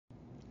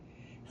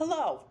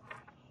Hello.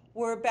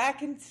 We're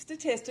back in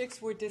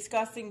statistics. We're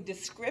discussing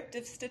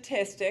descriptive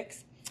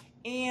statistics,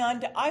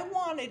 and I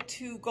wanted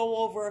to go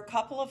over a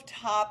couple of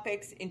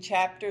topics in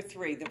Chapter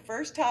 3. The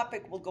first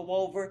topic we'll go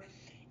over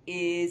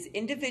is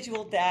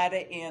individual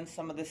data and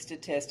some of the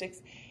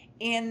statistics,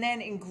 and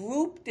then in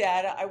group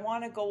data, I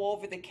want to go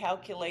over the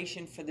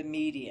calculation for the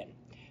median,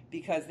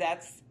 because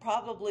that's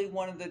probably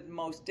one of the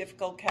most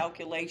difficult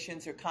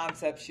calculations or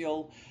concepts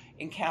you'll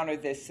encounter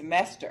this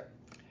semester.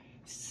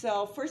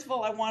 So first of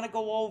all, I want to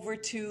go over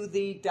to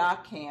the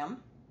DocCam,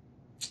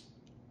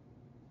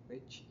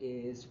 which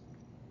is,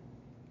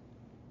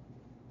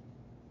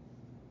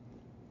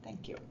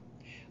 thank you.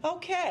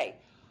 Okay,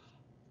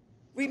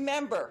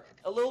 remember,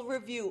 a little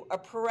review. A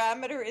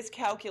parameter is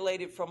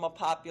calculated from a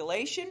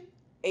population.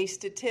 A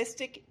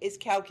statistic is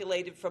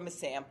calculated from a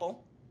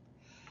sample.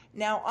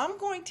 Now, I'm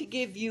going to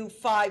give you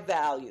 5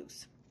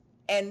 values.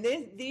 And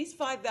these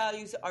 5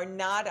 values are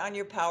not on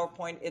your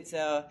PowerPoint. It's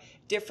a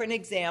different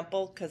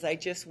example because I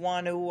just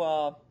want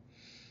to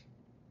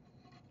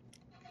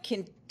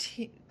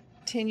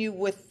continue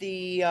with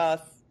the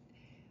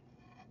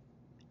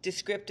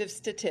descriptive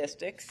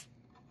statistics.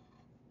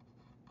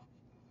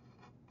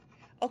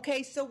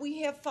 Okay, so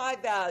we have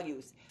 5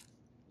 values.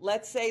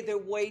 Let's say the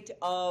weight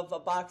of a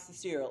box of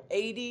cereal,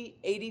 80,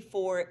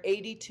 84,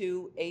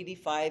 82,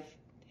 85,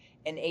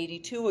 and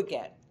 82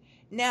 again.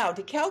 Now,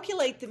 to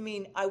calculate the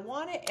mean, I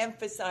want to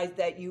emphasize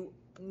that you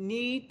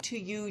need to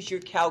use your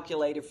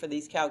calculator for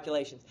these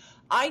calculations.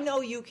 I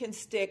know you can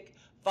stick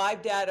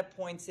 5 data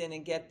points in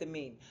and get the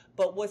mean,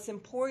 but what's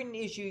important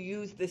is you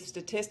use the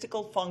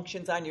statistical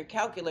functions on your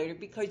calculator,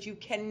 because you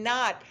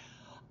cannot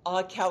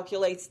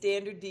calculate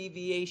standard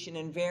deviation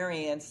and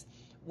variance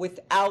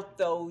without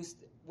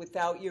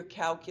your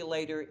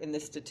calculator in the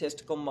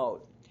statistical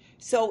mode.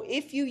 So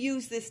if you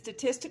use the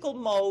statistical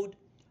mode,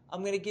 I'm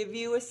going to give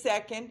you a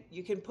second.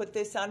 You can put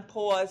this on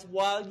pause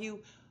while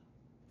you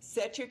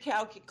set your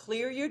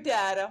clear your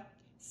data,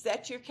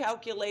 set your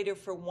calculator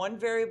for one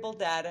variable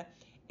data,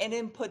 and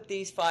input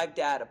these 5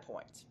 data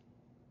points.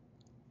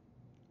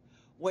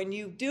 When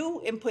you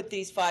do input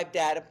these 5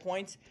 data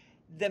points,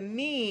 the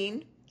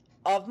mean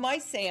of my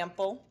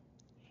sample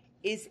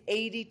is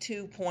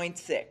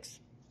 82.6.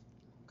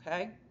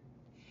 Okay?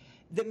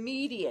 The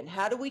median,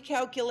 how do we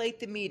calculate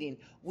the median?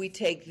 We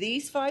take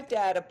these 5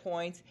 data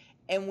points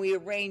and we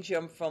arrange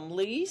them from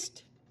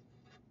least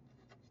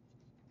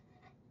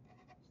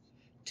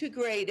to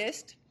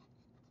greatest.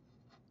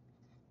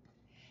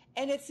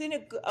 And it's in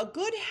a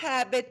good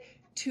habit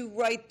to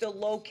write the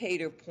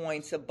locator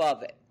points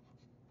above it.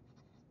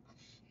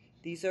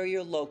 These are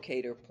your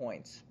locator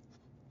points.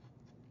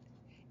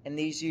 And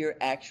these are your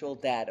actual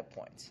data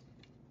points.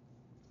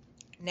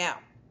 Now,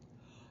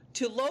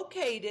 to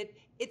locate it,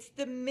 it's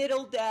the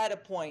middle data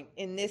point,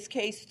 in this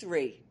case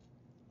 3.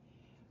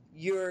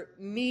 Your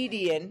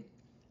median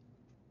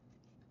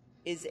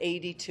is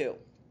 82.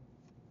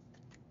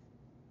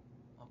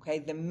 Okay,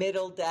 the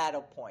middle data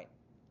point.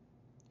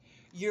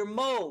 Your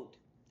mode,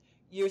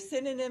 your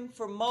synonym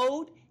for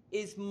mode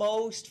is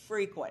most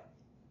frequent.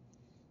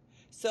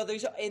 So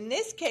in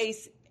this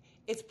case,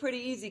 it's pretty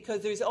easy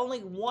because there's only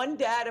one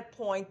data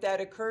point that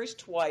occurs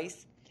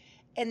twice,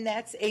 and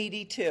that's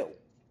 82.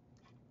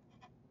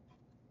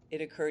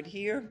 It occurred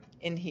here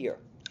and here.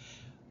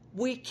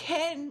 We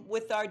can,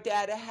 with our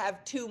data,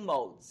 have 2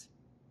 modes.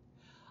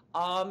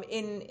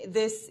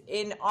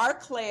 In our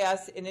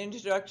class, in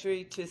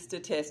Introductory to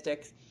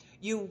Statistics,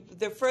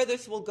 the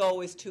furthest we'll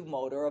go is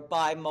 2-mode or a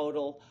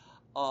bimodal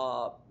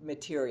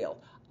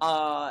material.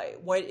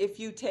 If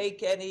you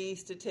take any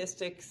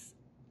statistics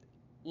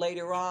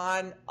later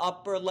on,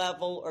 upper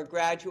level or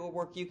graduate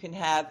work, you can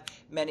have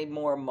many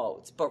more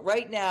modes. But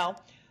right now,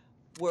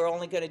 we're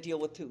only going to deal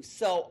with 2.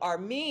 So our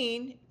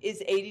mean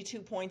is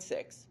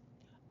 82.6,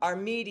 our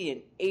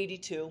median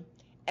 82,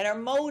 and our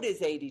mode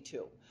is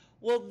 82.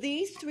 Well,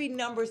 these 3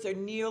 numbers are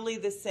nearly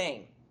the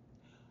same.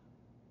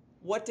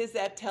 What does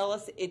that tell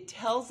us? It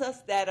tells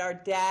us that our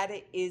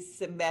data is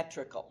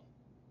symmetrical.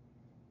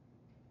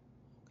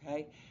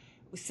 Okay?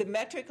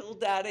 Symmetrical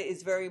data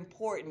is very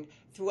important.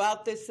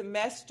 Throughout the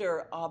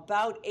semester,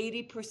 about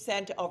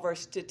 80% of our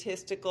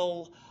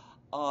statistical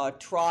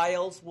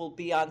trials will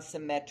be on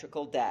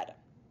symmetrical data.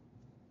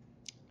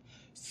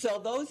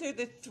 So those are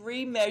the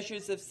 3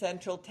 measures of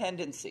central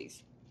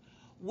tendencies.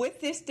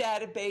 With this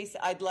database,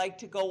 I'd like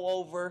to go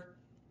over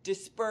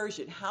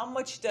dispersion. How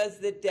much does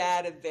the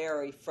data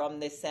vary from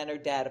the center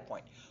data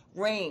point?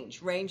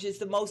 Range. Range is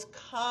the most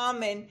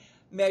common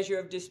measure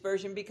of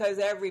dispersion because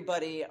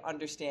everybody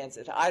understands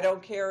it. I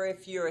don't care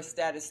if you're a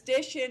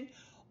statistician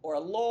or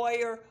a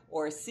lawyer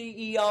or a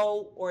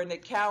CEO or an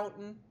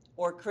accountant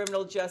or a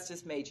criminal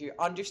justice major. You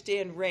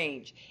understand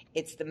range.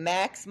 It's the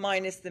max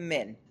minus the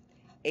min.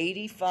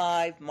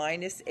 85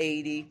 minus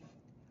 80,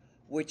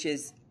 which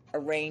is a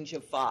range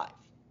of 5.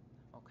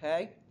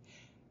 Okay?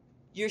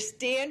 Your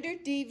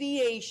standard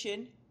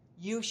deviation,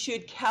 you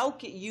should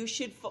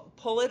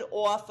pull it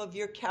off of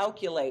your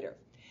calculator.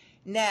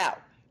 Now,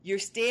 your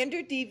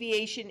standard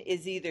deviation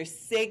is either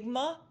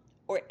sigma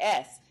or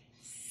S.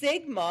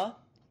 Sigma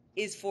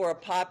is for a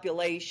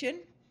population,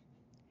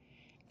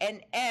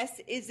 and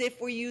S is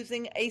if we're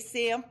using a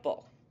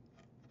sample.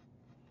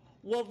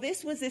 Well,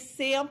 this was a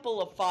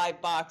sample of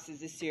 5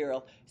 boxes of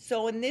cereal.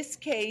 So in this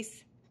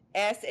case,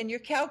 S, and your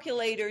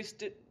calculator's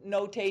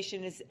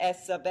notation is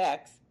S sub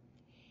X,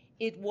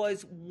 it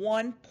was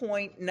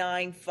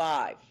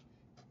 1.95.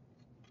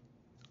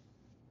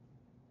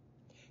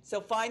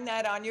 So find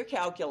that on your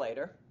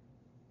calculator.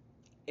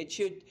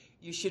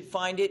 You should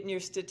find it in your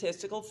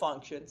statistical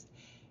functions.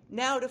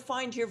 Now to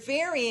find your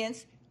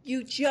variance,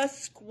 you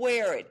just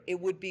square it. It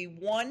would be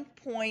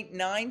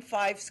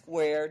 1.95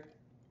 squared,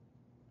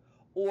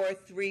 or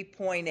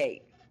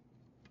 3.8.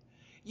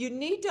 You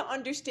need to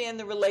understand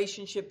the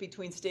relationship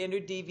between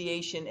standard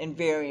deviation and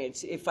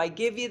variance. If I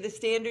give you the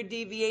standard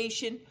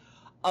deviation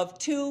of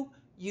 2,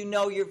 you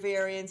know your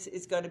variance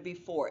is going to be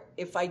 4.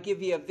 If I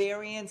give you a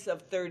variance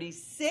of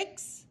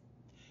 36,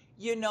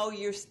 you know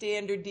your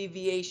standard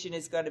deviation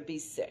is going to be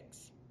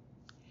 6.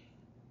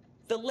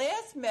 The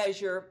last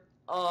measure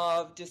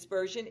of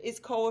dispersion is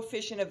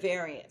coefficient of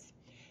variance.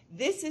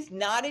 This is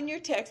not in your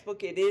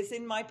textbook. It is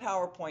in my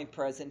PowerPoint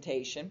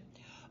presentation,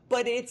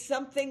 but it's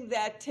something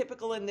that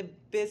typical in the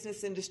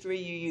business industry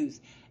you use.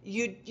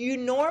 You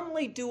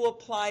normally do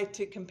apply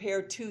to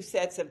compare 2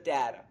 sets of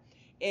data.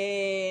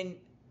 In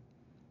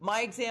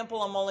my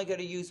example, I'm only going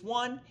to use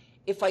 1.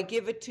 If I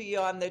give it to you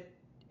on the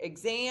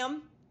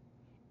exam,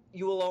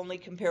 you will only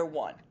compare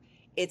 1.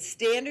 It's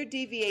standard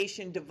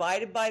deviation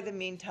divided by the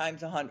mean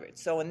times 100.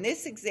 So in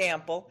this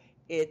example,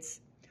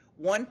 it's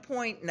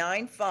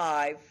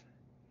 1.95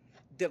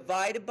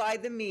 divided by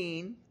the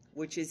mean,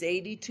 which is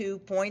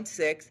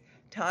 82.6,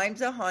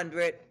 times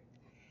 100,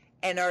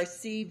 and our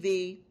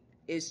CV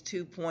is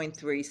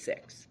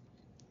 2.36.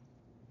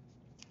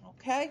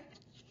 Okay?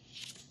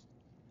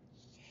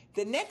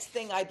 The next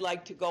thing I'd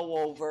like to go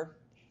over,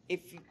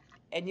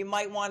 and you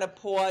might want to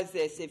pause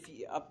this,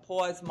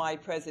 pause my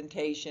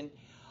presentation,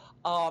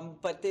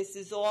 but this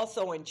is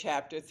also in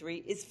Chapter 3,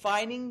 is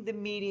finding the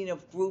meaning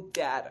of group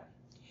data.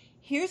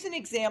 Here's an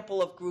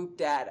example of group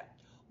data.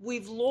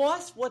 We've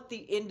lost what the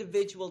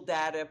individual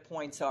data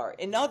points are.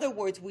 In other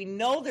words, we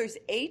know there's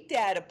 8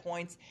 data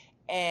points,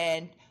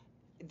 and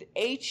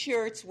 8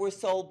 shirts were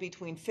sold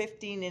between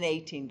 $15 and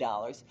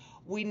 $18.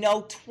 We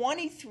know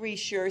 23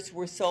 shirts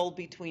were sold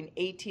between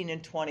 $18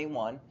 and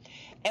 $21,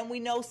 and we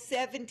know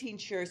 17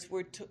 shirts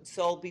were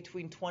sold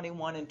between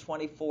 $21 and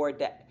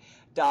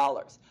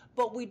 $24.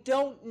 But we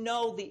don't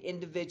know the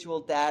individual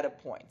data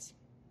points.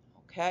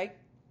 Okay?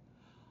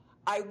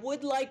 I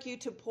would like you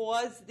to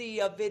pause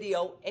the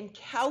video and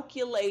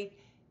calculate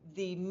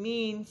the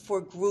mean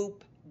for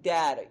group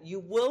data. You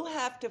will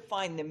have to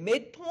find the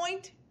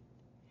midpoint,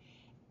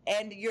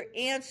 and your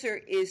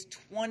answer is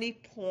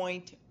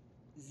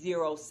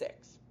 20.06.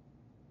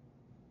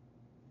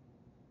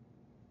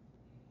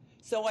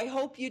 So I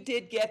hope you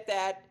did get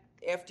that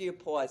after you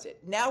pause it.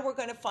 Now we're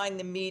going to find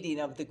the median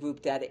of the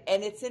group data,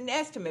 and it's an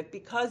estimate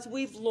because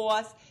we've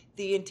lost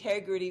the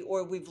integrity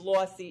or we've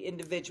lost the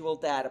individual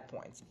data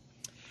points.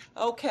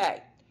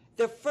 Okay,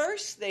 the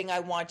first thing I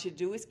want you to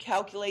do is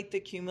calculate the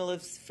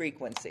cumulative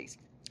frequencies.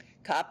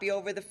 Copy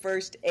over the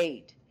first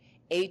 8.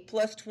 8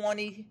 plus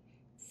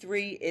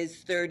 23 is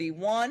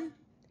 31.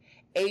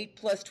 8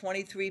 plus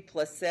 23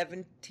 plus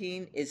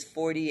 17 is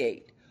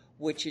 48,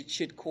 which it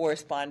should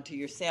correspond to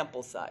your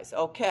sample size.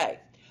 Okay,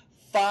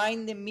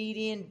 find the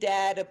median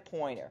data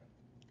pointer.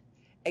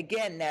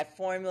 Again, that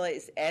formula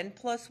is n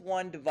plus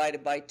 1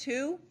 divided by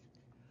 2.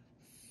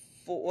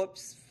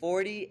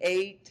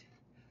 48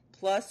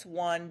 plus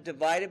 1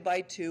 divided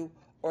by 2,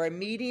 or a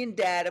median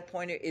data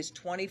pointer is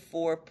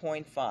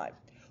 24.5.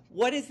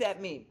 What does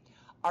that mean?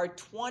 Our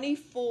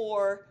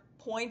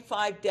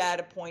 24.5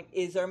 data point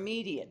is our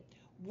median.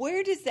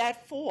 Where does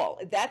that fall?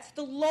 That's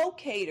the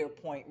locator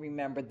point,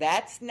 remember.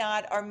 That's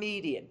not our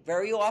median.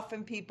 Very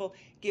often people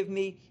give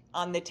me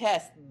on the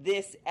test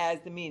this as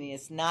the median.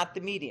 It's not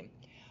the median.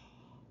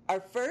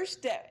 Our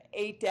first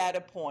 8 data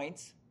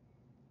points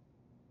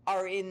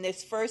are in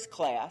this first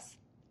class.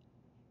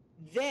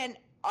 Then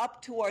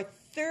up to our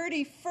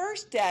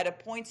 31st data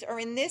points are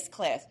in this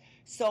class.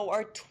 So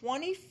our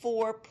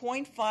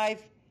 24.5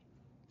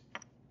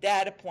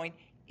 data point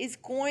is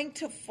going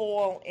to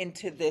fall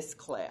into this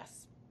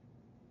class.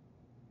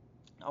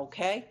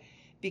 Okay?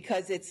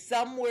 Because it's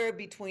somewhere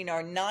between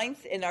our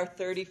 9th and our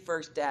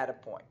 31st data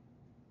point.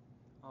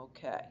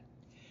 Okay.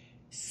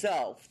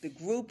 So the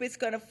group it's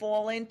going to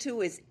fall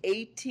into is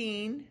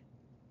 18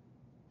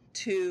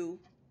 to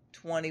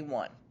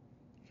 21.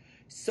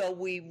 So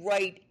we're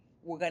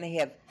going to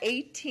have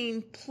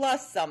 18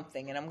 plus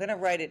something, and I'm going to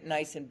write it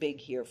nice and big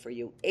here for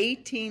you.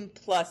 18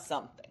 plus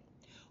something.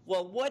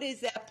 Well, what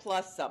is that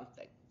plus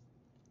something?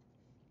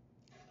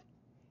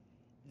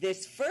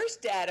 This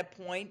first data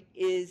point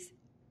is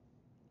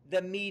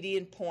the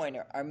median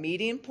pointer. Our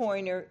median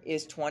pointer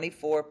is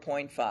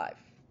 24.5.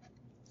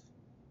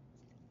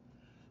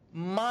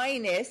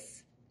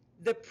 Minus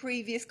the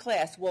previous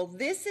class. Well,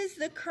 this is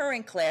the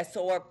current class,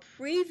 so our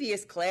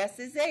previous class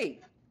is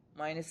 8.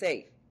 Minus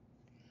 8.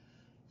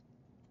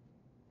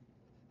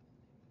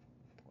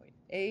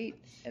 8,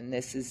 and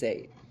this is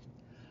 8.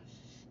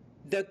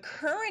 The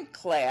current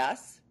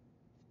class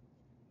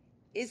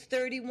is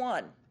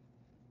 31.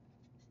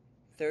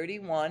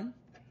 31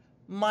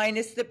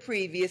 minus the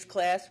previous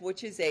class,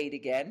 which is 8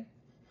 again.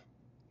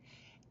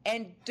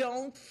 And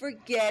don't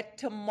forget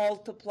to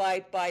multiply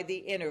it by the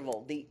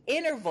interval. The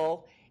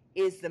interval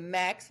is the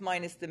max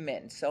minus the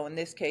min. So in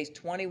this case,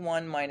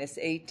 21 minus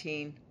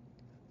 18,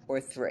 or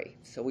 3.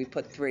 So we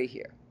put 3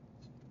 here.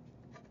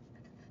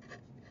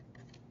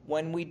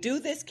 When we do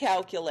this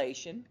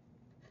calculation,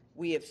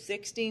 we have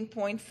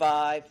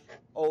 16.5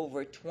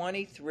 over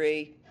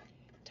 23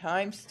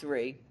 times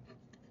 3,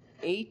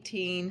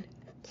 18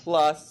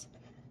 plus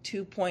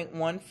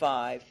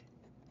 2.15,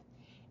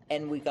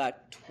 and we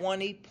got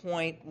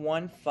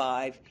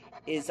 20.15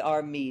 is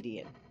our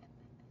median.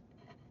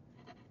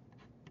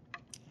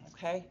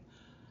 Okay?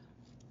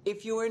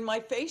 If you were in my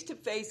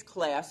face-to-face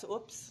class,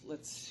 oops,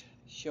 let's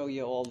show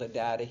you all the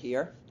data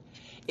here.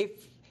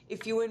 If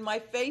you were in my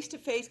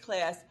face-to-face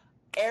class,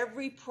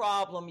 every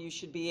problem you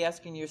should be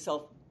asking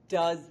yourself,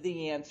 does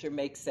the answer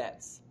make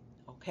sense?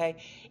 Okay?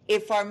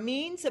 If our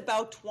mean's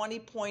about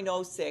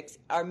 20.06,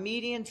 our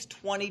median's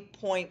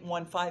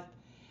 20.15,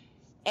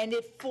 and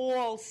it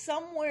falls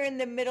somewhere in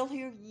the middle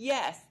here,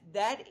 yes,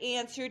 that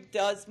answer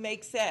does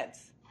make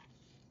sense.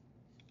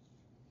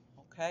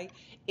 Okay?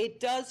 It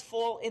does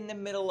fall in the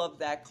middle of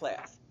that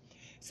class.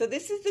 So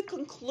this is the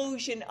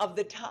conclusion of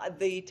the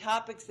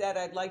topics that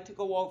I'd like to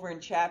go over in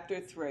Chapter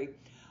 3.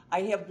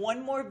 I have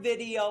one more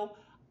video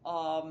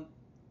I'll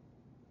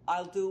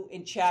do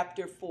in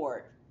Chapter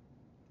 4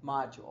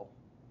 module.